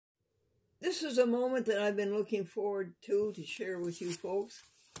This is a moment that I've been looking forward to share with you folks.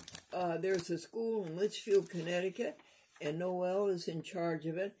 There's a school in Litchfield, Connecticut, and Noelle is in charge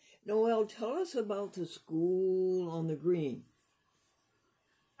of it. Noelle, tell us about the school on the green.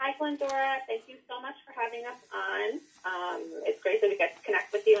 Hi, Glendora. Thank you so much for having us on. It's great that we get to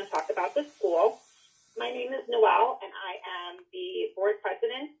connect with you and talk about the school. My name is Noelle, and I am the board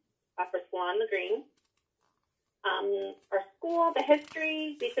president for School on the Green. Our school, the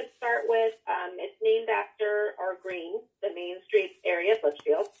history, we could start with, it's named after our green, the Main Street area of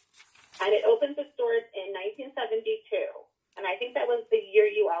Litchfield, and it opened its doors in 1972. And I think that was the year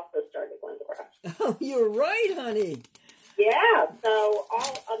you also started, Glendora. Oh, you're right, honey. Yeah, so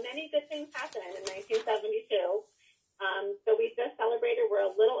many good things happened in 1972. So we just celebrated, we're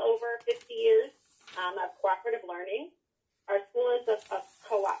a little over 50 years of cooperative learning. Our school is a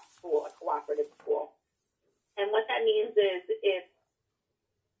co-op school, a cooperative school. And what that means is it's...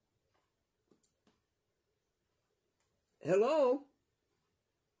 Hello?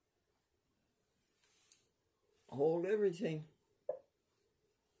 Hold everything.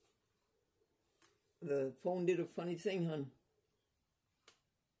 The phone did a funny thing, hon.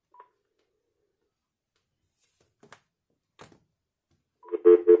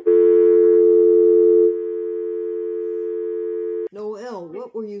 Noelle,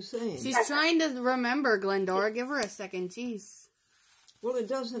 what were you saying? She's trying to remember, Glendora. Give her a second. Jeez. Well, it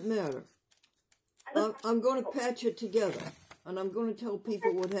doesn't matter. I'm going to patch it together, and I'm going to tell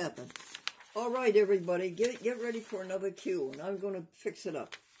people what happened. All right, everybody, get ready for another cue, and I'm going to fix it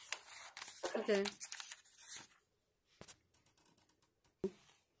up. Okay.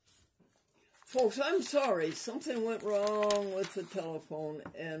 Folks, I'm sorry. Something went wrong with the telephone,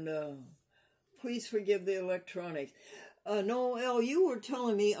 and please forgive the electronics. Noelle, you were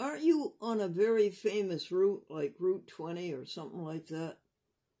telling me, aren't you on a very famous route, like Route 20 or something like that?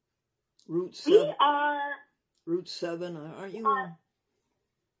 Route 7? We are... Route 7, aren't you? I'm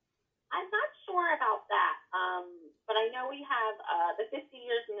not sure about that, but I know we have the 50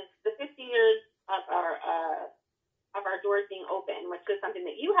 years and the 50 years of our doors being open, which is something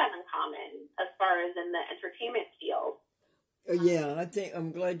that you have in common as far as in the entertainment field. Yeah,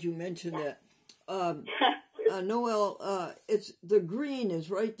 I'm glad you mentioned that. Noelle, it's the green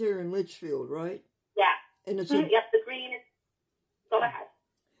is right there in Litchfield, right? Yeah. And it's yes, the green is. Go ahead.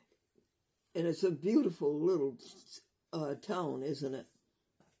 And it's a beautiful little town, isn't it?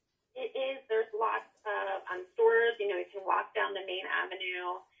 It is. There's lots of stores. You can walk down the main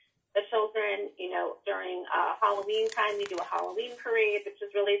avenue. The children, during Halloween time, we do a Halloween parade, which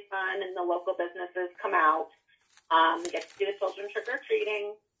is really fun, and the local businesses come out. We get to see the children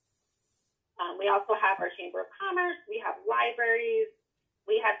trick-or-treating. We also have our Chamber of Commerce. We have libraries.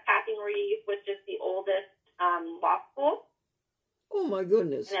 We have Tapping Reeve, which is the oldest law school. Oh, my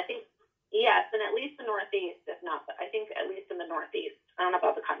goodness. And I think, yes, and at least the Northeast, if not, I think at least in the Northeast. I don't know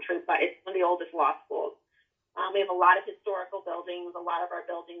about the country, but it's one of the oldest law schools. We have a lot of historical buildings. A lot of our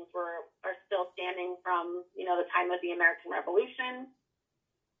buildings are still standing from, the time of the American Revolution.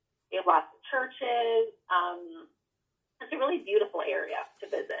 We have lots of churches. It's a really beautiful area to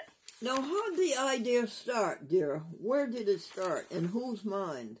visit. Now, how did the idea start, dear? Where did it start? In whose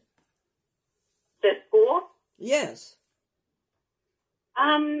mind? The school? Yes.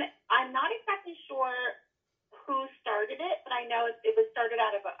 I'm not exactly sure who started it, but I know it was started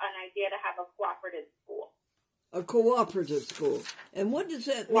out of an idea to have a cooperative school. A cooperative school. And what does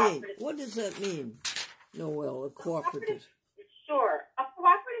that mean? What does that mean, Noelle, a cooperative? Sure. A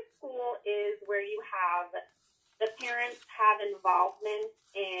cooperative school is where you have the parents have involvement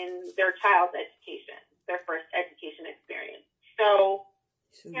in their child's education, their first education experience. So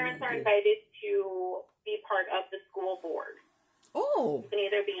parents are invited to be part of the school board. Oh. You can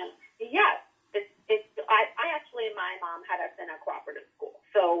either be yes. I actually, my mom had us in a cooperative school.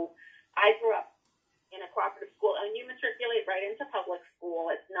 So I grew up in a cooperative school, and you matriculate right into public school.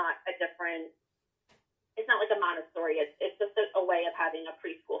 It's not like a Montessori. It's just a way of having a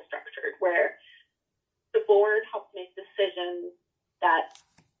preschool structured where the board helps make decisions that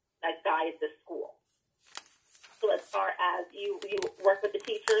guide the school. So as far as you work with the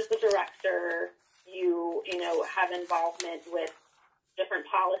teachers, the director, you have involvement with different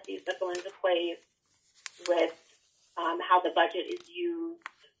policies that go into place, with how the budget is used,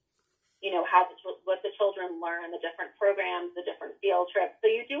 what the children learn, the different programs, the different field trips.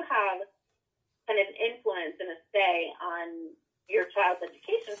 So you do have kind of an influence and a say on your child's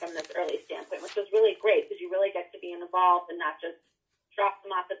education from this early standpoint, which is really great because you really get to be involved and not just drop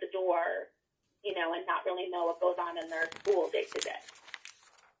them off at the door, and not really know what goes on in their school day to day.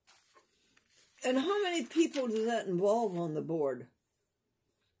 And how many people does that involve on the board?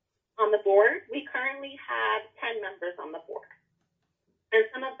 on the board, we currently have 10 members on the board. And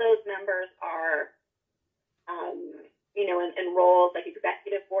some of those members are, in roles like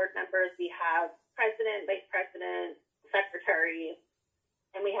executive board members. We have president, vice president, secretary,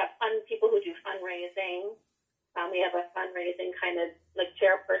 and we have people who do fundraising. We have a fundraising kind of like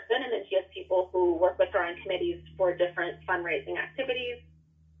chairperson, and then she has people who work with her on committees for different fundraising activities.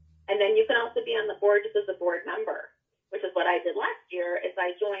 And then you can also be on the board just as a board member, which is what I did last year. Is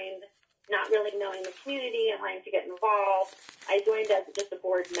I joined not really knowing the community and wanting to get involved. I joined as just a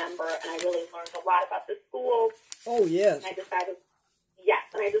board member, and I really learned a lot about the school. Oh, yes. And I decided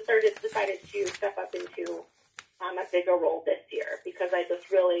to step up into a bigger role this year because I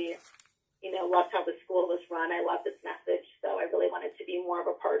just really, loved how the school was run. I loved its message, so I really wanted to be more of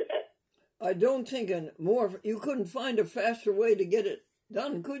a part of it. I don't think you couldn't find a faster way to get it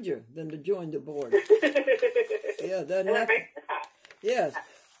done, could you, than to join the board? Yeah, that happened. Yes.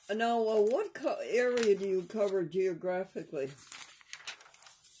 Now, what area do you cover geographically?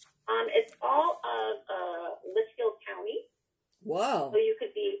 It's all of Litchfield County. Wow. So you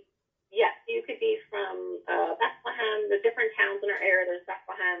could be from Bethlehem. The different towns in our area. There's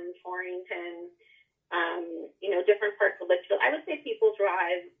Bethlehem, Torrington, different parts of Litchfield. I would say people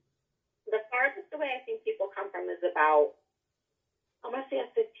drive. The farthest away I think people come from is about, I'm going to say a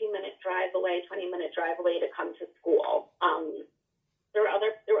 15-minute drive away, 20-minute drive away to come to school. There were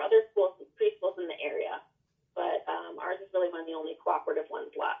other schools, preschools in the area, but ours is really one of the only cooperative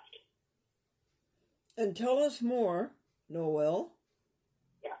ones left. And tell us more, Noelle.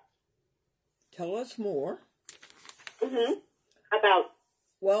 Yeah. Tell us more. About?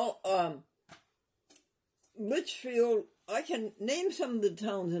 Well, Litchfield, I can name some of the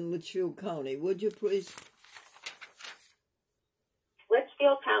towns in Litchfield County, would you please?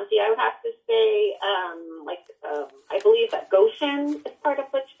 Litchfield County, I would have to say, I believe that Goshen is part of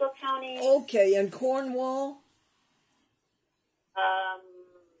Litchfield County. Okay, and Cornwall?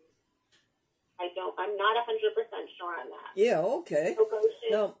 I'm not 100% sure on that. Yeah, okay. So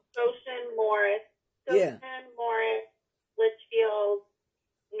Goshen, Morris, Litchfield,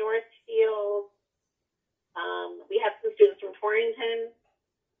 Northfield. We have some students from Torrington.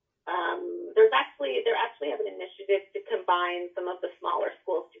 They actually have an initiative to combine some of the smaller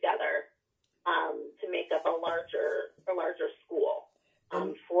schools together to make up a larger school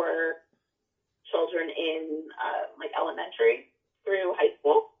for children in elementary through high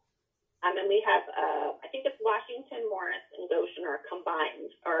school. And we have I think it's Washington, Morris, and Goshen are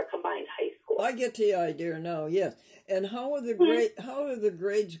a combined high school. I get the idea now. Yes. And how are the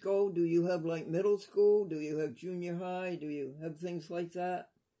grades go? Do you have like middle school? Do you have junior high? Do you have things like that?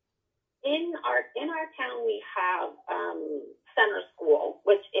 In our town, we have center school,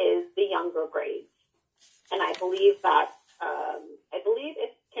 which is the younger grades, and I believe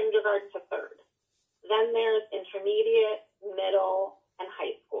it's kindergarten to third. Then there's intermediate, middle, and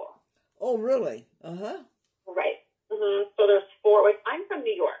high school. Oh, really? Right. So there's 4. I'm from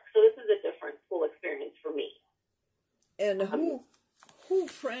New York, so this is a different school experience for me. And who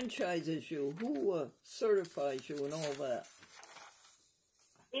franchises you? Who certifies you and all that?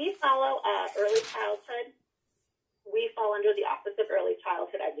 We follow early childhood. We fall under the Office of Early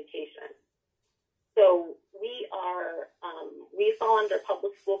Childhood Education. So we fall under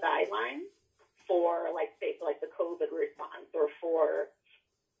public school guidelines for, the COVID response, or for,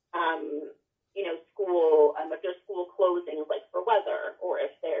 school, if there's school closings, like for weather, or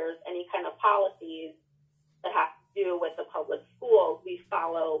if there's any kind of policies that have to do with the public schools, we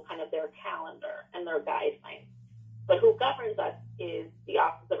follow kind of their calendar and their guidelines. But who governs us is the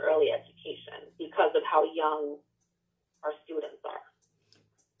Office of Early Education because of how young our students are.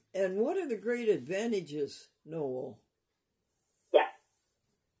 And what are the great advantages, Noel? Yes.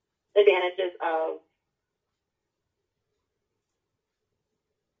 The advantages of...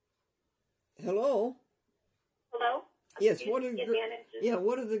 Hello? Hello? Yes, what are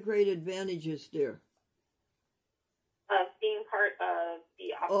the great advantages there? Of being part of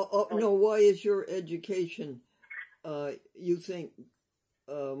the Office No, why is your education, you think,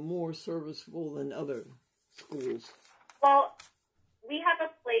 more serviceable than other schools? Well, we have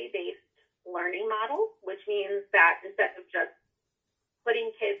a play-based learning model, which means that instead of just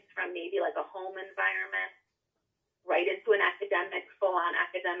putting kids from maybe like a home environment right into an full-on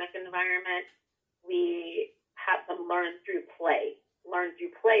academic environment, we have them learn through play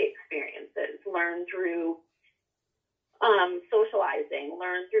experiences, learn through socializing,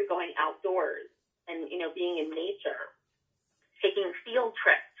 learn through going outdoors and, being in nature, taking field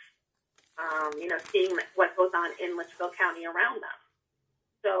trips, seeing what goes on in Litchfield County around them.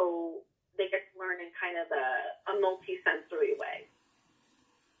 So they get to learn in kind of a multi-sensory way.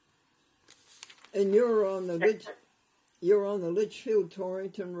 And you're on the Litchfield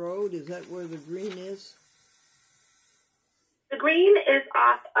Torrington Road. Is that where the green is? The green is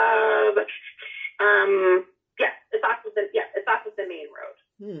off of, it's off of the main road.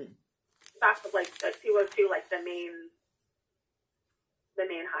 It's off of like the 202, like the main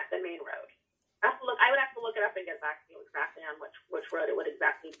road. I would have to look it up and get back to you exactly on which road it would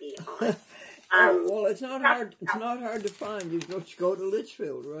exactly be on. Well, it's not hard. It's not hard to find. You just go to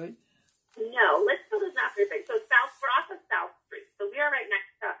Litchfield, right? No, Litchfield is not very big. So we're off of South Street. So we are right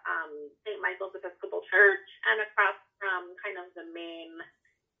next to St. Michael's Episcopal Church, and across from kind of some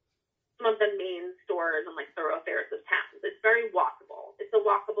of the main stores and like thoroughfares of town. It's very walkable. It's a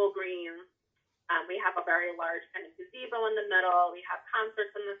walkable green. We have a very large kind of gazebo in the middle. We have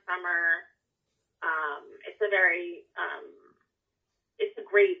concerts in the summer. It's a very, it's a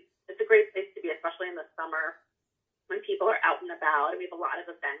great place to be, especially in the summer when people are out and about. We have a lot of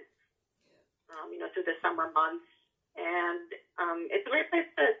events, through the summer months, and it's a great place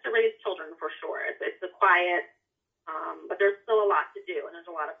to raise children for sure. It's a quiet, but there's still a lot to do, and there's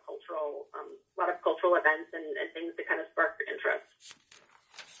a lot of cultural events and things to kind of spark your interest.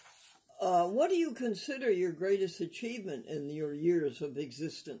 What do you consider your greatest achievement in your years of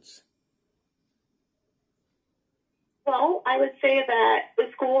existence? Well, I would say that the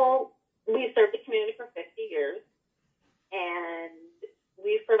school, we served the community for 50 years, and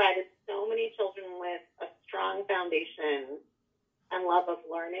we've provided so many children with a strong foundation and love of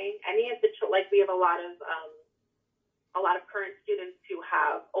learning. We have a lot of current students who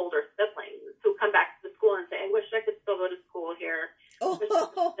have older siblings who come back to the school and say, I wish I could still go to school here. I wish I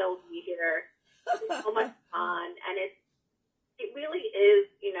could still be here. It's so much fun. And it really is,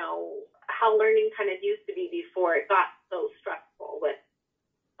 how learning kind of used to be before it got so stressful with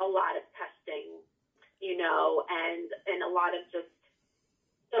a lot of testing, and a lot of just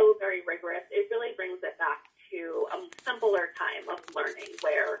so very rigorous. It really brings it back to a simpler time of learning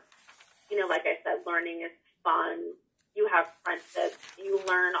where, like I said, learning is fun. You have friendships. You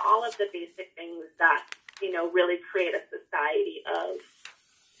learn all of the basic things that, really create a society of,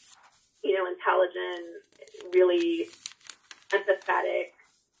 intelligent, really empathetic,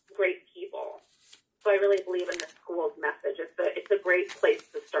 great people. So I really believe in the school's message. It's a great place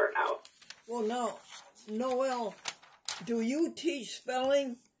to start out. Well, now, Noelle, do you teach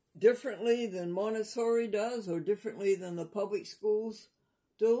spelling differently than Montessori does, or differently than the public schools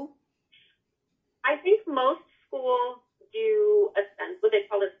do? I think most schools do what they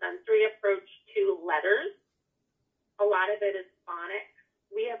call a sensory approach to letters. A lot of it is phonics.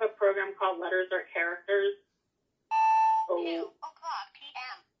 We have a program called Letters Are Characters. 2 o'clock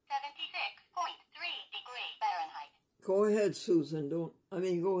p.m., 76.3 degrees Fahrenheit. Go ahead, Susan. Go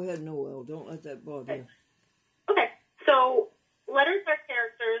ahead, Noelle. Don't let that bother you. Okay. So Letters Are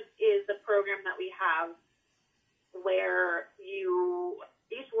Characters is a program that we have where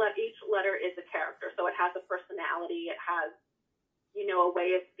each letter is a character. So it has a personality. It has, a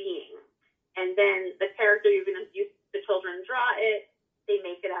way of being. And then the character, the children draw it. They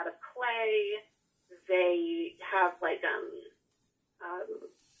make it out of clay. They have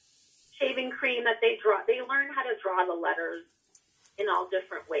shaving cream that they draw. They learn how to draw the letters in all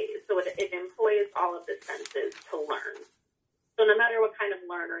different ways. So it employs all of the senses to learn. So no matter what kind of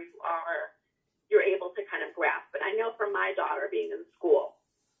learner you are, you're able to kind of grasp it. I know from my daughter being in school,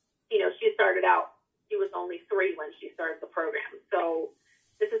 she started out, she was only 3 when she started the program. So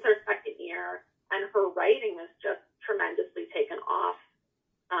this is her second year, and her writing has just tremendously taken off.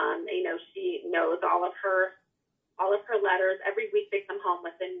 She knows all of her letters. Every week they come home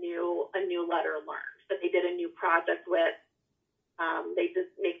with a new letter learned that they did a new project with. They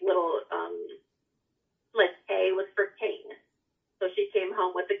just make little, like K was for king. So she came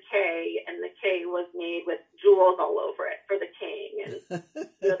home with a K, and the K was made with jewels all over it for the king. And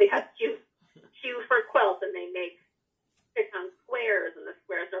they have Q for quilt, and they stick on squares, and the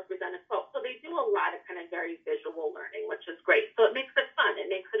squares represent a quilt. So they do a lot of kind of very visual learning, which is great. So it makes it fun. It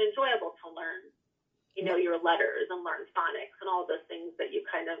makes it enjoyable to learn, your letters and learn phonics and all those things that you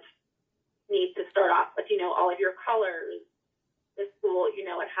kind of need to start off with, all of your colors. The school,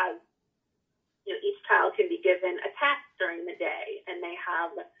 it has, each child can be given a task during the day, and they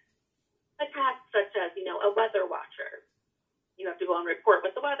have a task such as, a weather watcher. You have to go and report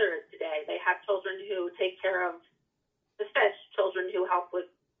what the weather is today. They have children who take care of the fish, children who help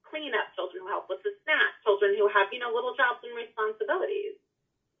with cleanup, children who help with the snacks, children who have, little jobs and responsibilities.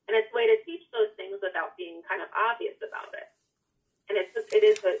 And it's a way to teach those things without being kind of obvious about it. And it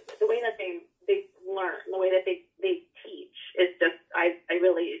is the way that they learn, the way that they teach is just, it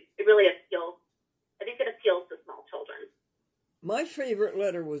really appeals. I think it appeals to small children. My favorite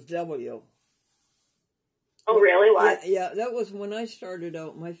letter was W. Oh, really? What? Yeah, that was when I started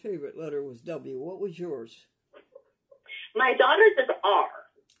out. My favorite letter was W. What was yours? My daughter's is R.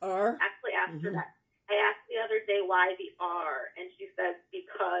 R? Actually asked her that. I asked the other day why the R, and she says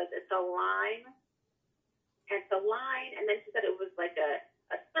because it's a line. And it's a line, and then she said it was like a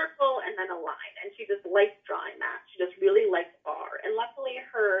circle and then a line. And she just likes drawing that. She just really likes R. And luckily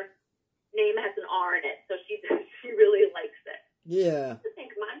her name has an R in it, so she really likes it. Yeah. I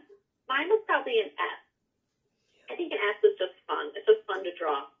think mine was probably an S. I think an S is just fun. It's just fun to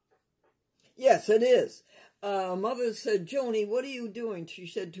draw. Yes, it is. Mother said, Joni, what are you doing? She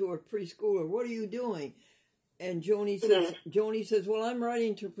said to her preschooler, what are you doing? And Joni says, well, I'm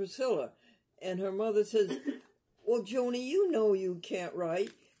writing to Priscilla. And her mother says, well, Joni, you know you can't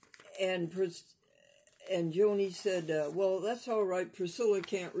write. And Joni said, well, that's all right. Priscilla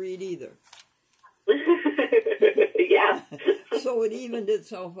can't read either. Yeah. So it evened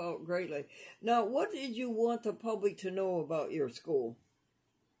itself out greatly. Now, what did you want the public to know about your school?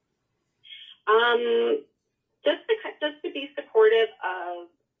 Just to be supportive of,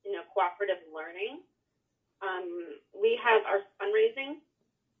 cooperative learning. We have our fundraising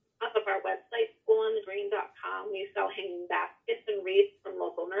off of our website, schoolonthegreen.com. We sell hanging baskets and wreaths from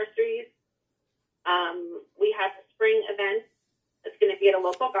local nurseries. We have a spring event that's going to be at a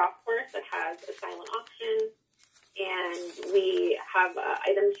local golf course that has a silent auction. And we have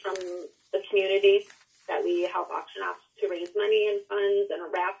items from the community that we help auction off to raise money and funds, and a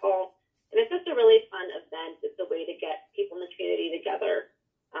raffle. And it's just a really fun event. It's a way to get people in the community together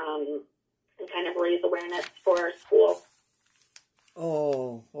and kind of raise awareness for our school.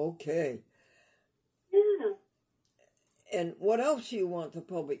 Oh, okay. Yeah. And what else do you want the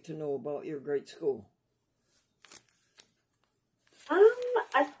public to know about your great school?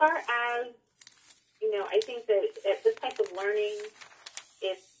 As far as, I think that this type of learning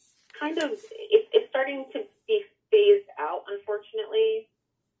is it's starting to be phased out, unfortunately.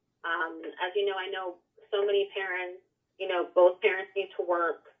 As you know, I know so many parents, both parents need to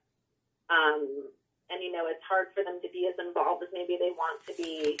work. And, it's hard for them to be as involved as maybe they want to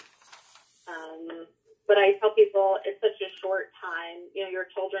be. But I tell people it's such a short time. Your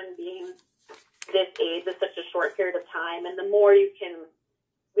children being this age is such a short period of time. And the more you can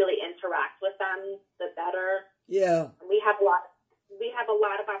really interact with them, the better. Yeah. We have a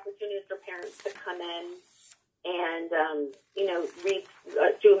lot of opportunities for parents to come in and, read,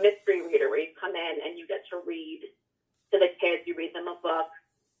 do a mystery reader where you come in and you get to read to the kids. You read them a book.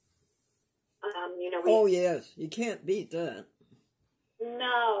 Oh, yes. You can't beat that.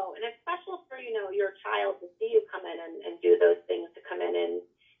 No. And it's special for, your child to see you come in and do those things, to come in. And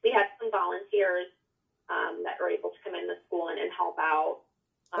we have some volunteers that are able to come in the school and help out.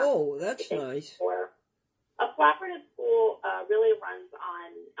 Oh, that's nice. A cooperative school really runs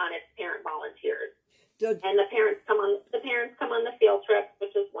on its parent volunteers. And the parents come on the field trips,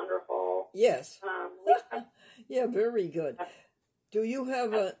 which is wonderful. Yes. Yeah, very good. Do you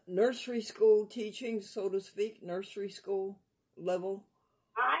have a nursery school teaching, so to speak, nursery school level?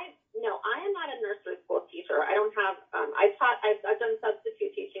 No, I am not a nursery school teacher. I don't have. I've done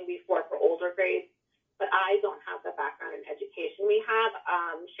substitute teaching before for older grades, but I don't have the background in education. We have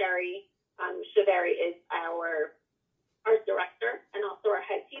Sherry Chaveri is our director and also our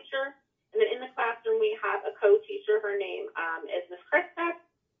head teacher. And then in the classroom, we have a co-teacher. Her name is Miss Krista.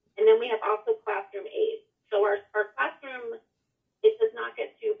 And then we have also classroom aides. So our classroom, it does not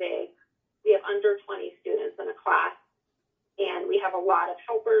get too big. We have under 20 students in a class. And we have a lot of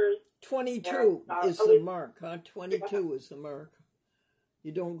helpers. 22 is the mark, huh? 22 is the mark.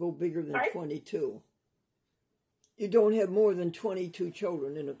 You don't go bigger than 22. You don't have more than 22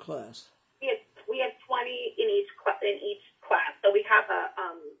 children in a class. We have 20 in each class. So we have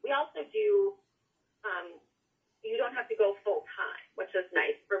we also do, you don't have to go full time, which is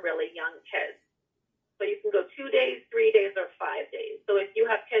nice for really young kids. So you can go 2 days, 3 days, or 5 days. So if you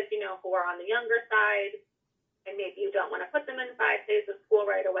have kids, who are on the younger side, and maybe you don't want to put them in 5 days of school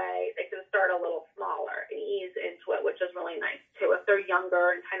right away, they can start a little smaller and ease into it, which is really nice too. If they're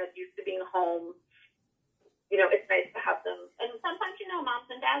younger and kind of used to being home, it's nice to have them. And sometimes, moms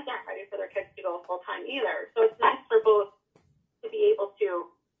and dads aren't ready for their kids to go full time either. So it's nice for both to be able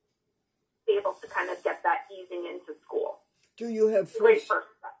to kind of get that easing into school. Do you have first,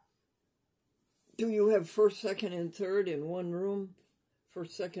 second, and third in one room?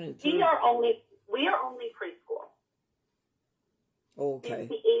 First, second, and third? We are only preschool. Okay.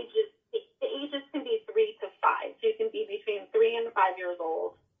 The ages can be 3 to 5. So you can be between 3 and 5 years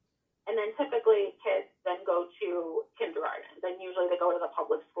old. And then typically kids then go to kindergarten. Then usually they go to the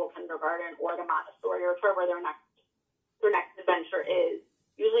public school kindergarten or to Montessori or wherever their next adventure is.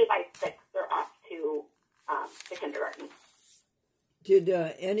 Usually by 6 they're off to kindergarten. Did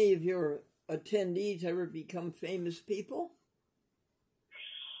any of your attendees ever become famous people?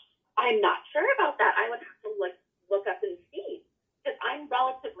 I'm not sure about that. I would have to look up and see, because I'm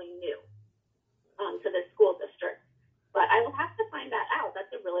relatively new to this school district. But I will have to find that out.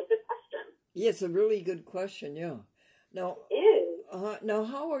 That's a really good question. Yeah, it's a really good question, yeah. Now, It is. now,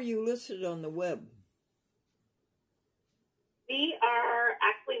 how are you listed on the web? We are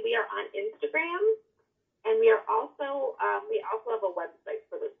on Instagram, and we also have a website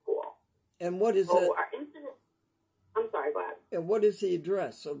for the school. And what is it? Our Instagram. I'm sorry, go ahead. And what is the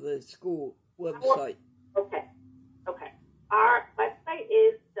address of the school website? Okay. Our website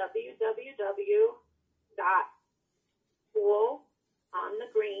is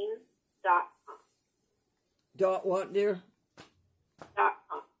www.schoolonthegreen.com. Dot what, dear?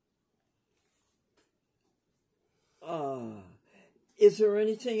 .com. Is there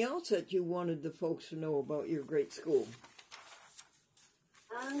anything else that you wanted the folks to know about your great school?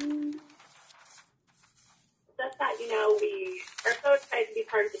 Just that, we are so excited to be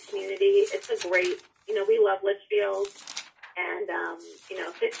part of the community. It's a great, we love Litchfield, and,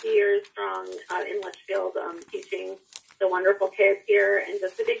 50 years strong in Litchfield, teaching the wonderful kids here, and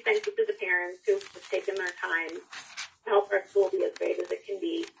just a big thank you to the parents who've just taken their time to help our school be as great as it can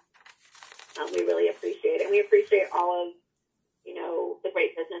be. We really appreciate it, and we appreciate all of, the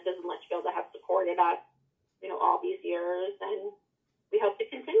great businesses in Litchfield that have supported us, all these years, and we hope to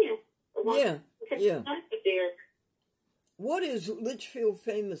continue. Yeah. Years. What is Litchfield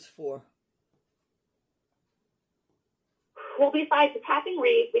famous for? Well, besides the Tapping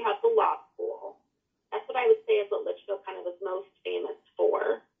Reed, we have the law school. That's what I would say is what Litchfield kind of is most famous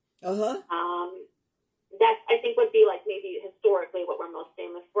for. That, I think, would be like maybe historically what we're most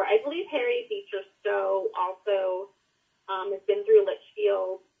famous for. I believe Harry Beecher Stowe also has been through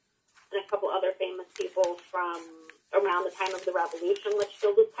Litchfield, and a couple other famous people from around the time of the Revolution.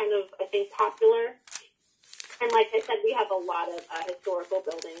 Litchfield was kind of, I think, popular. And like I said, we have a lot of historical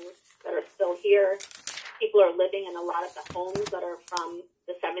buildings that are still here. People are living in a lot of the homes that are from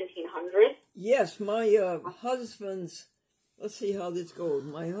the 1700s. Yes, my husband's, let's see how this goes.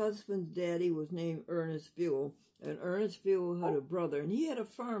 My husband's daddy was named Ernest Buell, and Ernest Buell had a brother, and he had a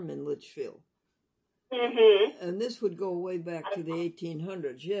farm in Litchfield. Mm-hmm. And this would go way back to the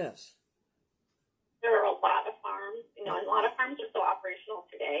 1800s, yes. There are a lot of farms, and a lot of farms are still operational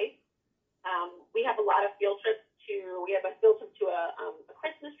today. We have a lot of field trips we have a field trip to a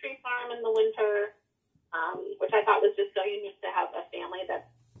Christmas tree farm in the winter, which I thought was just so unique to have a family that's,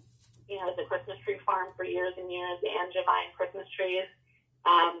 is a Christmas tree farm for years and years, the Angevine Christmas trees.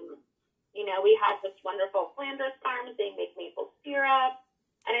 We have this wonderful Flanders farms. They make maple syrup.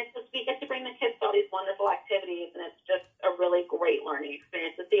 And it's just, we get to bring the kids to all these wonderful activities, and it's just a really great learning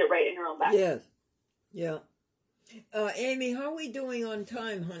experience to see it right in your own backyard. Yes. Yeah. Amy, how are we doing on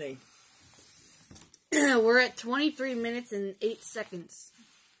time, honey? We're at 23 minutes and 8 seconds.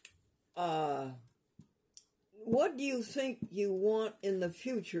 What do you think you want in the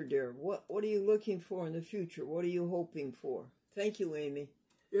future, dear? What are you looking for in the future? What are you hoping for? Thank you, Amy.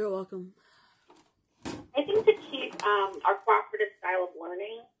 You're welcome. I think to keep our cooperative style of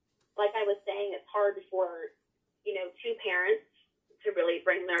learning, like I was saying, it's hard for, two parents to really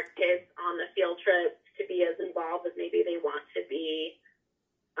bring their kids on the field trips to be as involved as maybe they want to be.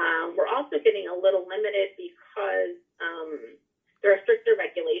 We're also getting a little limited because there are stricter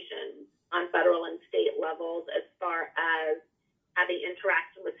regulations on federal and state levels as far as having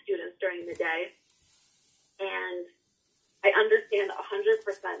interaction with students during the day. And I understand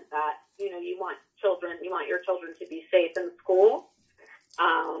 100% that, you want your children to be safe in school.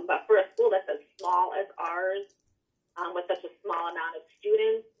 But for a school that's as small as ours, with such a small amount of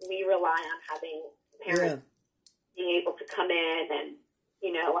students, we rely on having parents being able to come in and,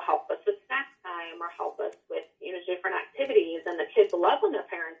 help us with snack time or help us with, different activities. And the kids love when their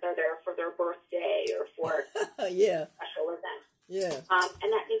parents are there for their birthday or for special events. Yeah. And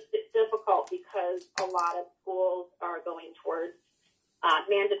that makes it difficult because a lot of schools are going towards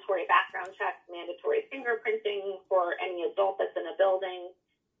mandatory background checks, mandatory fingerprinting for any adult that's in a building.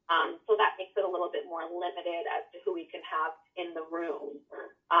 So that makes it a little bit more limited as to who we can have in the room.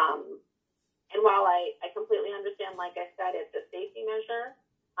 And while I completely understand, like I said, it's a safety measure,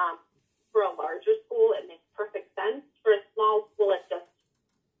 for a larger school, it makes perfect sense. For a small school, it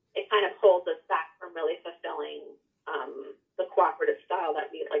kind of holds us back from really fulfilling the cooperative style that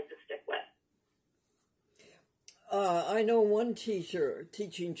we'd like to stick with. I know one teacher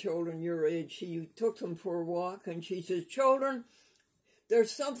teaching children your age, she took them for a walk, and she says, children,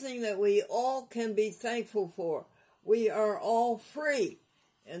 there's something that we all can be thankful for. We are all free.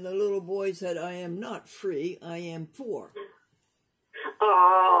 And the little boy said, I am not free, I am poor.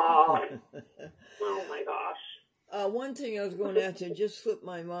 Oh, oh my gosh. One thing I was going to ask you, just slipped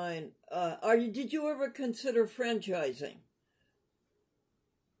my mind. Did you ever consider franchising?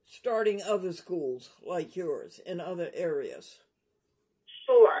 Starting other schools like yours in other areas?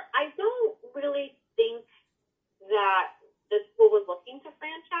 Sure. I don't really think that the school was looking to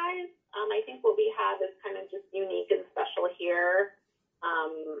franchise. I think what we have is kind of just unique and special here.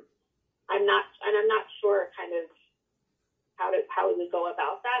 I'm not sure kind of how we would go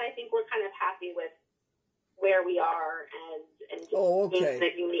about that. I think we're kind of happy with where we are and just okay.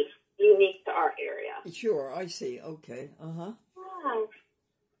 being unique to our area. Sure, I see. Okay. Uh-huh. Yeah.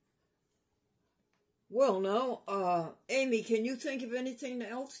 Well, now, Amy, can you think of anything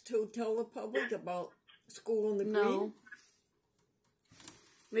else to tell the public about School on the Green? No.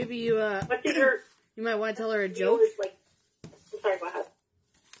 Maybe you you might want to tell her a joke. I'm sorry, go ahead.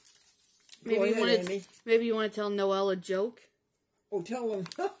 Maybe you want to tell Noelle a joke. Oh, tell them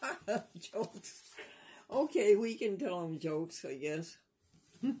jokes. Okay, we can tell them jokes, I guess.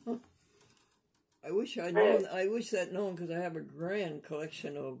 I wish that known because I have a grand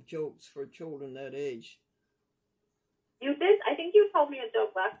collection of jokes for children that age. You did? I think you told me a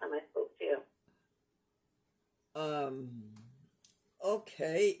joke last time I spoke to you.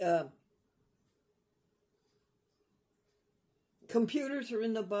 Okay. Computers are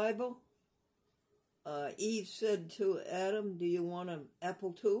in the Bible. Eve said to Adam, do you want an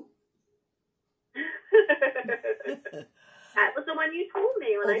apple too? That was the one you told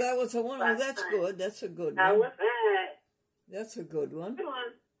me. That was the one. Oh, that's good. That's a good one. That was it. That's a good one. Good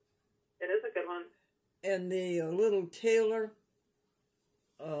one. It is a good one. And the little tailor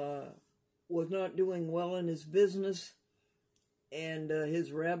was not doing well in his business, and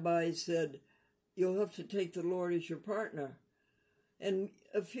his rabbi said, you'll have to take the Lord as your partner. And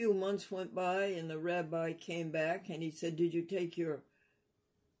a few months went by, and the rabbi came back, and he said, did you take your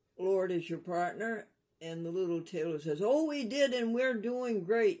Lord as your partner? And the little tailor says, oh, we did, and we're doing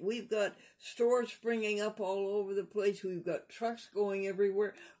great. We've got stores springing up all over the place. We've got trucks going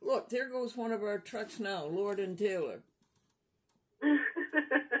everywhere. Look, there goes one of our trucks now, Lord and Taylor. There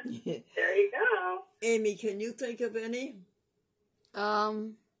you go. Amy, can you think of any?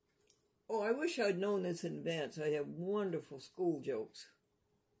 Um, Oh, I wish I'd known this in advance. I have wonderful school jokes.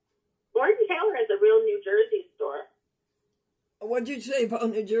 Lord and Taylor is a real New Jersey store. What'd you say about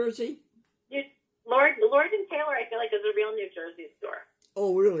New Jersey? Lord and Taylor, I feel like, is a real New Jersey store.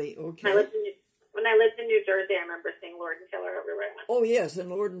 Oh, really? Okay. When I lived in New Jersey, I remember seeing Lord and Taylor everywhere I went. Oh, yes, and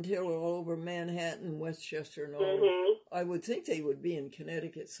Lord and Taylor all over Manhattan, Westchester, and all over. I would think they would be in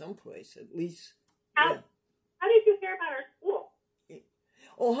Connecticut someplace, at least. How did you hear about our school?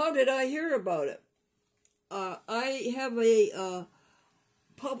 Oh, how did I hear about it? I have a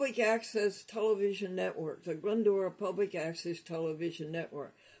public access television network, the Glendora Public Access Television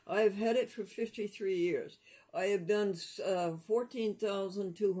Network. I have had it for 53 years. I have done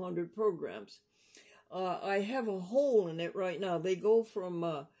 14,200 programs. I have a hole in it right now. They go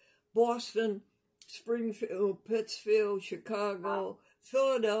from Boston, Springfield, Pittsfield, Chicago,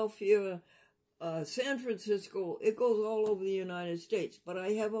 Philadelphia, San Francisco. It goes all over the United States. But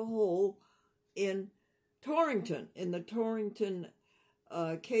I have a hole in Torrington, in the Torrington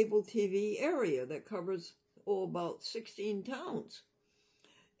cable TV area that covers about 16 towns.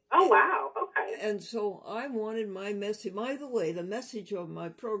 Oh, wow. Okay. And so I wanted my message. By the way, the message of my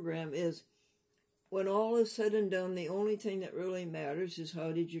program is, when all is said and done, the only thing that really matters is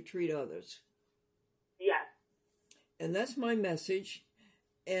how did you treat others. Yes. And that's my message.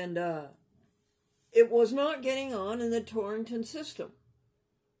 And it was not getting on in the Torrington system.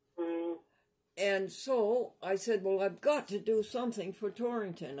 And so I said, well, I've got to do something for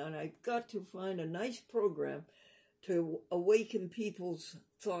Torrington, and I've got to find a nice program to awaken people's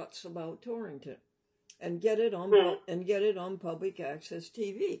thoughts about Torrington and get it on public access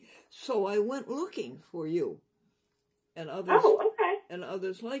TV. So I went looking for you and others. Oh, okay. And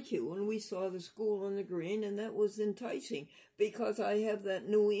others like you, and we saw the School on the Green, and that was enticing because I have that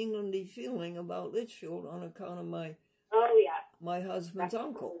New Englandy feeling about Litchfield on account of my husband's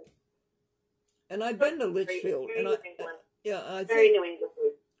uncle. And I've been to Litchfield, very New England. Very New England.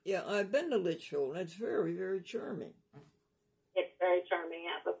 Yeah, I've been to Litchfield, and it's very, very charming. It's very charming,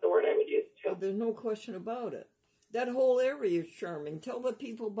 yeah, that's the word I would use, too. But there's no question about it. That whole area is charming. Tell the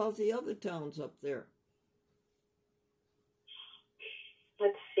people about the other towns up there.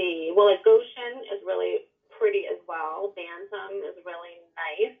 Let's see. Well, Goshen is really pretty as well. Bantam is really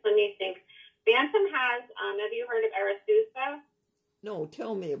nice. Let me think. Bantam has, have you heard of Arisousa? No,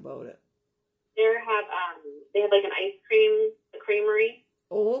 tell me about it. They have like an ice cream, a creamery.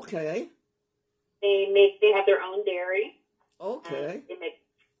 Oh, okay. They have their own dairy. Okay.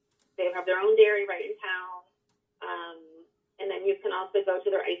 They have their own dairy right in town. And then you can also go to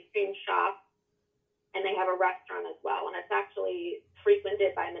their ice cream shop, and they have a restaurant as well. And it's actually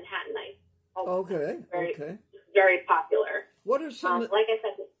frequented by Manhattanites. Okay. Okay. Very popular. What are some? Like I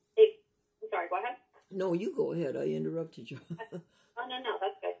said, I'm sorry. Go ahead. No, you go ahead. I interrupted you. Oh no,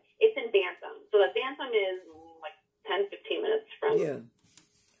 that's good. It's in Bantam. So the Bantam is like 10-15 minutes from. Yeah.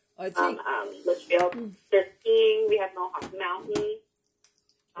 I think. Litchfield. There's skiing. We have Mohawk Mountain.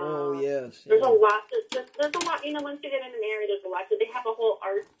 Oh yes. There's a lot. There's a lot. You know, once you get in an area, there's a lot. So they have a whole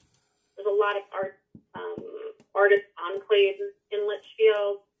art. There's a lot of art, artist enclaves in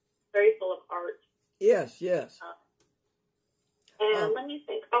Litchfield. Very full of art. Yes. Yes. And let me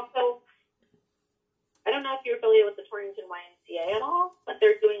think. Also, I don't know if you're familiar with the Torrington YMCA at all, but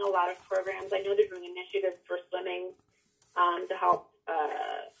they're doing a lot of programs. I know they're doing initiatives for swimming to help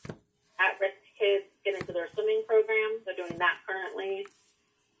at-risk kids get into their swimming programs. They're doing that currently.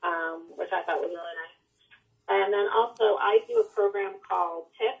 Which I thought was really nice. And then also, I do a program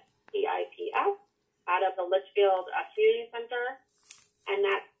called TIPS, T-I-P-S, out of the Litchfield Community Center, and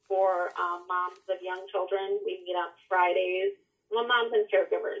that's for moms of young children. We meet on Fridays. Well, moms and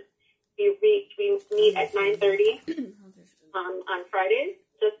caregivers. We meet at 9:30 on Fridays,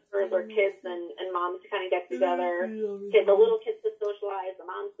 just for their kids and moms to kind of get together. The little kids to socialize, the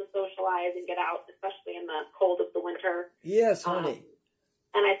moms to socialize and get out, especially in the cold of the winter. Yes, honey.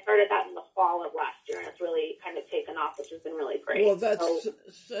 And I started that in the fall of last year, and it's really kind of taken off, which has been really great. Well,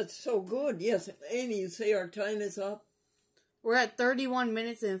 that's so good. Yes, Amy, you say our time is up? We're at 31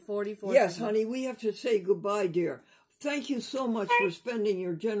 minutes and 44 Yes, seconds. honey, we have to say goodbye, dear. Thank you so much for spending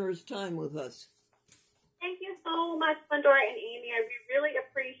your generous time with us. Thank you so much, Glendora and Amy. I really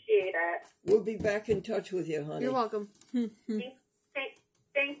appreciate it. We'll be back in touch with you, honey. You're welcome. Thank you.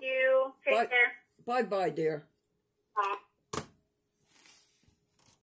 Take care. Bye-bye, dear. Bye.